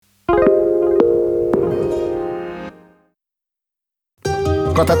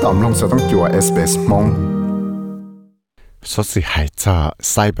ก็ถ้าตอมลงจะต้องจัว SBS มองสดสิหายจะ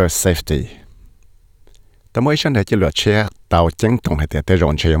cyber safety แต่เมื่อฉันได้จะเหลือเชื่อเตาเจ้งตรงให้เตะโร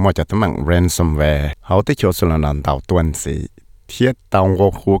นเชื่อมั่วจะตั้ง ransomware เขาที่ชัวร์สุนันเตาตัวนสีเทียบเตาโง่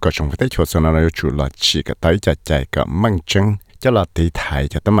คู่กับชงที่ชัวร์สุนันเราจุดละฉีกกับใจใจกับมั่งจังจะละตีไทย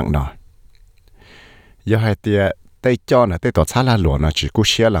จะตั้งหน่อยอย่าให้เตะได้จอนะได้ตัวชาลาหลวงนะจีกู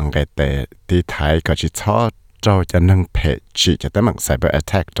เชื่อหลังไงแต่ตีไทยก็จีชอบเราจะนั่งเพจจีจะตั้ง cyber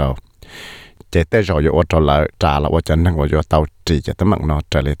attack เราเจตเราอยู่ว่าเราจ่าเราว่าจะนั่งว่าอยู่เตาจีจะตั้งนอ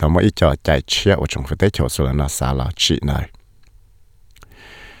จะเลยทำว่าอีจอใจเชื่อว่าจงได้ชัวร์สุนันสาลาจีหน่อย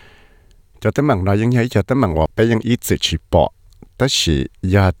จะตั้งเรายังไงจะตั้งว่าไปยังอีสิจีปอแต่สิ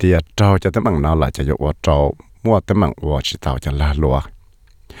ยาเดียเราจะตั้งเราหลายจะอยู่ว่าเรามั่วตั้งว่าจีเตาจะลาลัว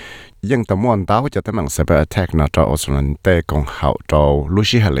ยังแต่ม่วนดาวจะตั้ง cyber attack นะเราอุศนันเตะกงเขาเรารู้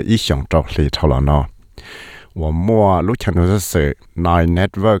สิหาเลยอีช่องเราหลีเท่านั้นเนาะว่ามั่วรู้ชันรู้สึกนาย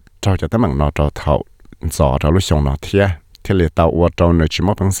network เราจะตั้งเราเท่าจอเรารู้ช่องเนาะเทียที่เลยตัวว่าเราในชิม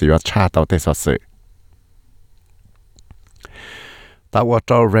อพังสีว่าชาตัวเตะสสึตัวเ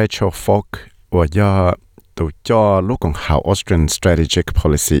รา Rachel Falk ว่าย่อตัวจอลูกของเขา Austrian Strategic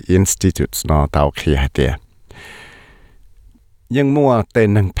Policy Institute เนาะตัวเคลียร์เดียยังมั่วเต้น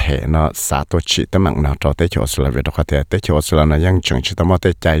นังเพเนาะสาตัวฉีตั้งเราเตะโชว์สุดเลยเราเตะโชว์สุดแล้วยังจังชิตมั่วเต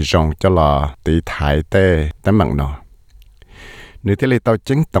ะใจจงจะรอตีไทยเตะตั้งเนาะนี่ที่เราต้อง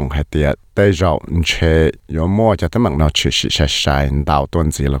จิ้งตรงให้เตะเตะเราเชยยมั่วจะตั้งเนาะชิใช้ดาวตัว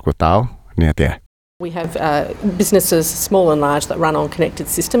นี้แล้วก็ดาวเนี่ยเตะWe have businesses, small and large, that run on connected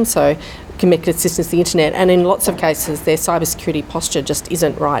systems, so connected systems to the internet, and in lots of cases their cybersecurity posture just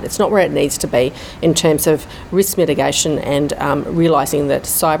isn't right. It's not where it needs to be in terms of risk mitigation and realising that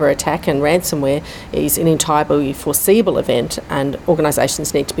cyber attack and ransomware is an entirely foreseeable event, and organisations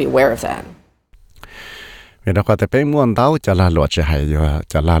need to be aware of that. เวลาเขาจะไปม้วนดาวจะลาหลวดจะให้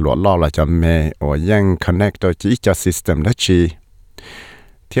จะลาหลวดล่อเราจะไม่โอ้ยัง connect ตัวจีจะ system ได้ชี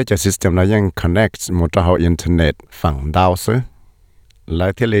เที่ยวจะ system เรายัง connect มุดเอาอินเทอร์เน็ตฝั่งดาวซึแล้ว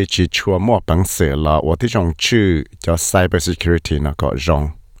ที่เลยจีชัวมั่วปังเสือเราว่าที่จงชื่อจะ cyber security นะก็จง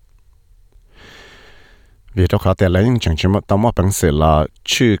วิธีเขาแต่ละยังจังชิมต้องมั่วปังเสือเรา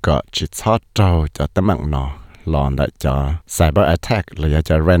ชื่อก็จีชอบเราจะตั้งมั่งเนาะหลอนได้จะ cyber attack หรือ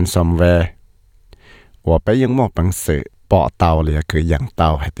จะ ransomware ว่าไปยังมั่วปังเสือปอเตาเลยคืออย่างเตา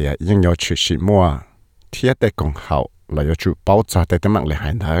ให้เดียยังยอชื่อชิมั่วเที่ยวแต่กงเขาเราจะจุดเป้าจะได้ตั้งมั่งเลยหา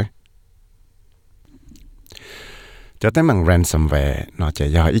ยได้จะตั้งมั่ง ransomware เนาะจะ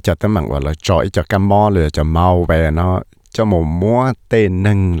ยาอีจะตั้งมั่งว่าเราจ่ออีจะกันมอเลยจะ malware เนาะจะหมู่มัวเต้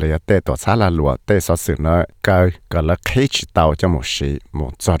นึงเลยเต้ตัวซาลาลัวเต้สอสึเนาะก็ละเคจิเตาจะหมู่สิหมู่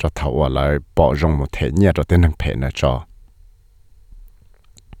จอจะเท่าว่าเลยปอจงหมู่เทเนี่ยจะเต้นึงเพนะจอ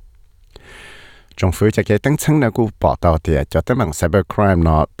จงฟื้นจะเกิดตั้งชั้นนะกูปอเตาเดียจะตั้งมั่ง cyber crime เน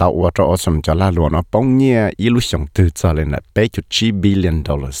าะเตาว่าจะเอาสมจะลาลัวเนาะป้องเนี่ยอีลุชงตื่นจะเลยนะ$8.3 billionเ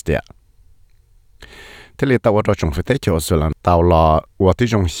ดียที่เลยตัวเราจงฟื้นได้เจอส่วนตัวเราว่าที่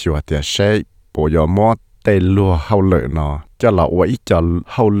จงชัวเดียใช้ปอยมั่วเตลัวเข้าเลยเนาะจะเราว่าอีจะ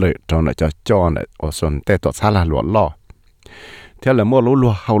เข้าเลยตอนนั้นจะจอเนี่ยส่วนเตตัวซาลาลัวล่อที่เรามั่วลั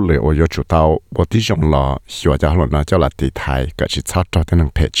วเข้าเลยว่าจุดตัวว่าที่จงเราชัวจะหล่นนะจะละตีไทยก็ชิดชอบตัวที่นั่ง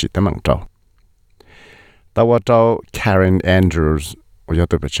เพจตั้งมั่งตัวตัวเรา Karen Andrews ว่า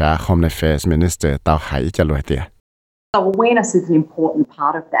ตัวประชา Home Affairs Minister ตัวหายจะรวยเดีย So awareness is an important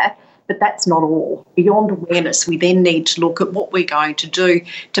part of that, but that's not all. Beyond awareness, we then need to look at what we're going to do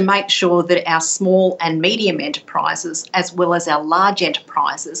to make sure that our small and medium enterprises, as well as our large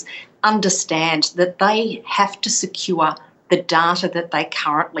enterprises, understand that they have to secure the data that they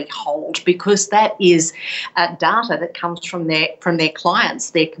currently hold, because that is data that comes from their clients,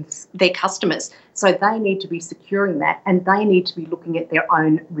 their customers. So they need to be securing that, and they need to be looking at their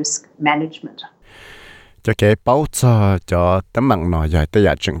own risk management. จะเก็บเป้าจะตั้งมั่งหน่อยใหญ่แต่อ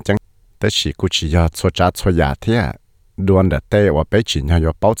ย่าจังแต่สิกูchỉ要做假做假的ดวนเดเตว่าไปจีน要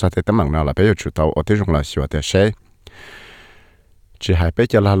เป้าจะแต่ตั้งมั่งหน่อยละไปอยู่จุดตัวอที่จงละชัวแต่ใช่จะให้ไป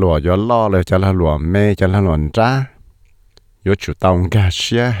จะละหลัว要ล่อเลยจะละหลัวไม่จะละหลัวจ้า有主动感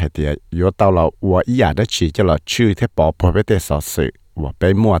谢还得有到了我一样的去就了去的宝宝被的少事我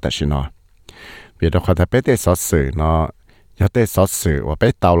被摸的是呢别的话他被的少事呢要的少事我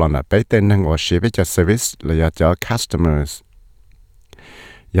被到了呢被的能我是被叫 service 了要叫 customers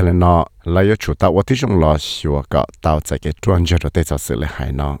原来呢了要主到我的种了是我搞到这个专业的的少事了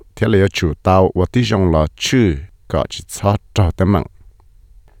还呢天了要主到我的种了去搞去操作的忙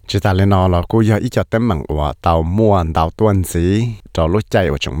chỉ ta lên nó là cô giờ ít cho tấm bằng của tàu mua tàu tuần gì cho lúc chạy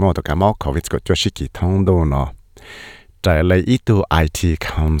ở trong mô tổ cả máu covid của cho sĩ thông đồ nó trở lại ít tu IT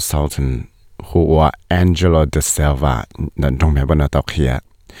consultant của Angelo De Silva nên trong mấy bên tàu kia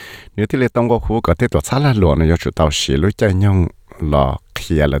nếu thì lấy tông qua khu có thể tổ sát là lụa nó do chủ tàu xí lối chơi nhung là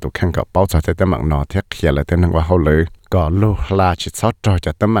kia là tụi khăn có bao giờ tới tấm mạng nó thiết kia là tên năng qua hậu lưới có lô là chỉ sót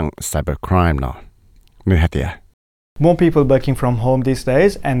cho tấm mạng cybercrime nó nơi hạt địa. More people working from home these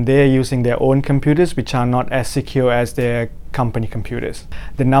days, and they're using their own computers, which are not as secure as their company computers.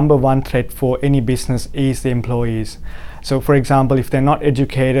 The number one threat for any business is the employees. So, for example, if they're not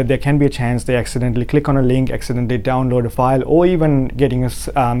educated, there can be a chance they accidentally click on a link, accidentally download a file, or even getting a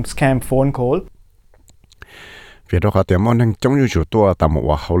scam phone call. Vì đó có tiếng món năng chống như chủ tua tạm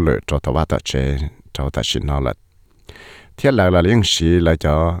một hậu lệ cho tàu ba tàu chế cho ta xin nó là thiết là liên sĩ là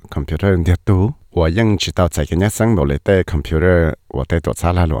cho computer thiết tú và những chỉ tàu chạy cái nhát sáng đồ lệ tê computer và tê tổ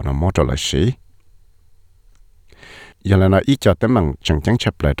xã là lộ nó mót cho là sĩ giờ là nó ít cho tấm bằng chẳng chẳng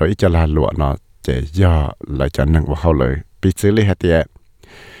chấp lại rồi ít cho là lộ nó chỉ do lại cho năng và hậu lệ bị xử lý hết tiệt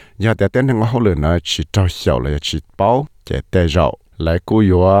giờ tê tên năng và hậu lệ nó chỉ cho xấu là chỉ báo chỉ tê rậu lại cú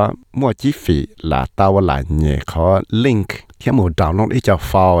yếu mua chi phí là tao lại nhẹ khó link theo một download ít cho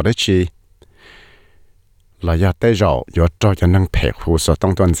file đấy chi là giờ tê rậu yếu cho năng phê hồ sơ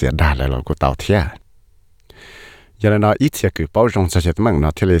tông tuần diễn đà lại là của tao thiệt giờ là nó ít thiệt cứ bao rong cho chết măng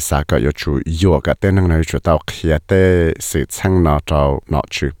nó thì lấy sao cái yếu chủ yếu cái tên năng này chủ tao kia tê sự chăng nó cho nó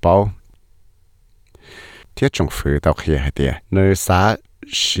chủ bao thiết trong phứ tao kia hay tiệt nơi xã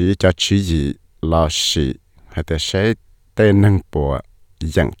sĩ cho chữ gì là sĩ hay tiệt sẽ tên năng bộ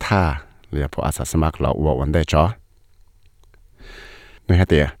dạng tha là bộ asa smart là của vấn đề cho nơi hay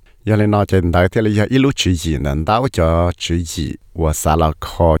tiệt giờ lên nó trên đại thì là giờ ít lúc chữ gì nên đào cho chữ gì và xã là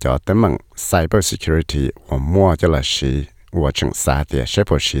khó cho tấm bằng cyber security và mua cho là sĩ và chứng xã thì sẽ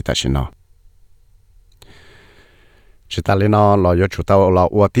phải sĩ tại nó chỉ ta lên nó là do chủ tàu là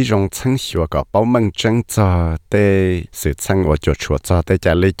và tí trong chân hiệu có bảo mật chân cho để sự chân và chủ chuột cho để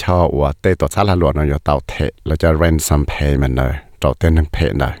trả lấy cho và để tổ chức là luật nó do tàu thể là cho ransom payment này cho tên năng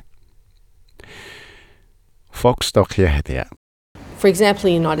pay này folks đó kia hay thế. For example,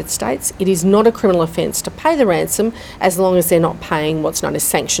 in the United States, it is not a criminal offence to pay the ransom as long as they're not paying what's known as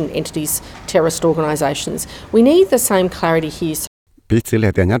sanctioned entities, terrorist organisations. We need the same clarity here. Bí chỉ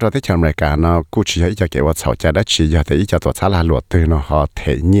là tiền nhất rồi tới trong America nó cũng chỉ là cáiว่า吵架的只要的一家做查拉罗对nó họ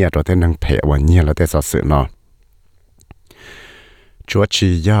thể nhẹ rồi tới năng phê và nhẹ là tới sao sự nó chúa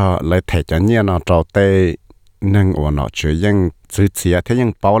chỉ do lấy thể cho nhẹ nó cho tới năng và nó chỉ những giữ chia thế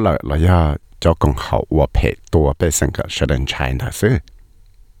những bảo lợi là do cho công hậu và phê tua被生个是人才的事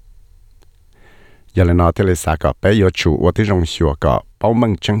giờ là nó tới là sao cái bây giờ chủ và tới trong hiệu cái bảo mật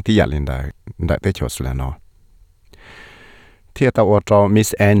chân tí lên đấy đấy tới chỗ là nóที่ตัวจอ Miss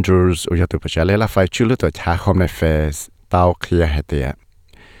Andrews อุยตัวประชาเลละไฟชื่อตัวชาคอมในเฟซตัวเคลียร์ให้เดีย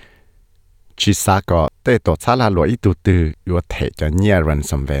ชีสาก็เตตัวชาลาลอยตัวตืออยู่เทจะเนียรัน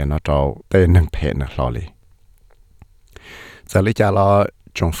สมเวนะตัวเตหนึ่งเพจนะลอเลยจะลิจาลอ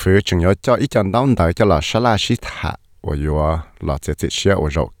จงฟื้นจึง有叫一讲到的叫了沙拉西塔我有老在这些我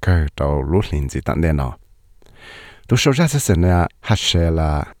肉个到路林子等的呢都说这是呢还是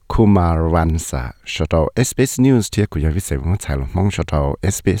了Kumaransa 说到 SBS News ที่คุยวิเศษของไทยลงมอง说到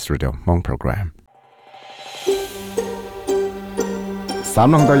SBS Radio มองโปรแกรมสาม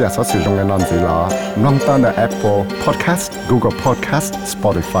น้องตัวอยากสอดสื่อตรงในนอนสีล้อน้องตัวใน Apple Podcast Google Podcast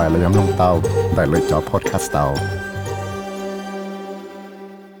Spotify และยังน้องเต้าได้เลยจอ Podcast เต้า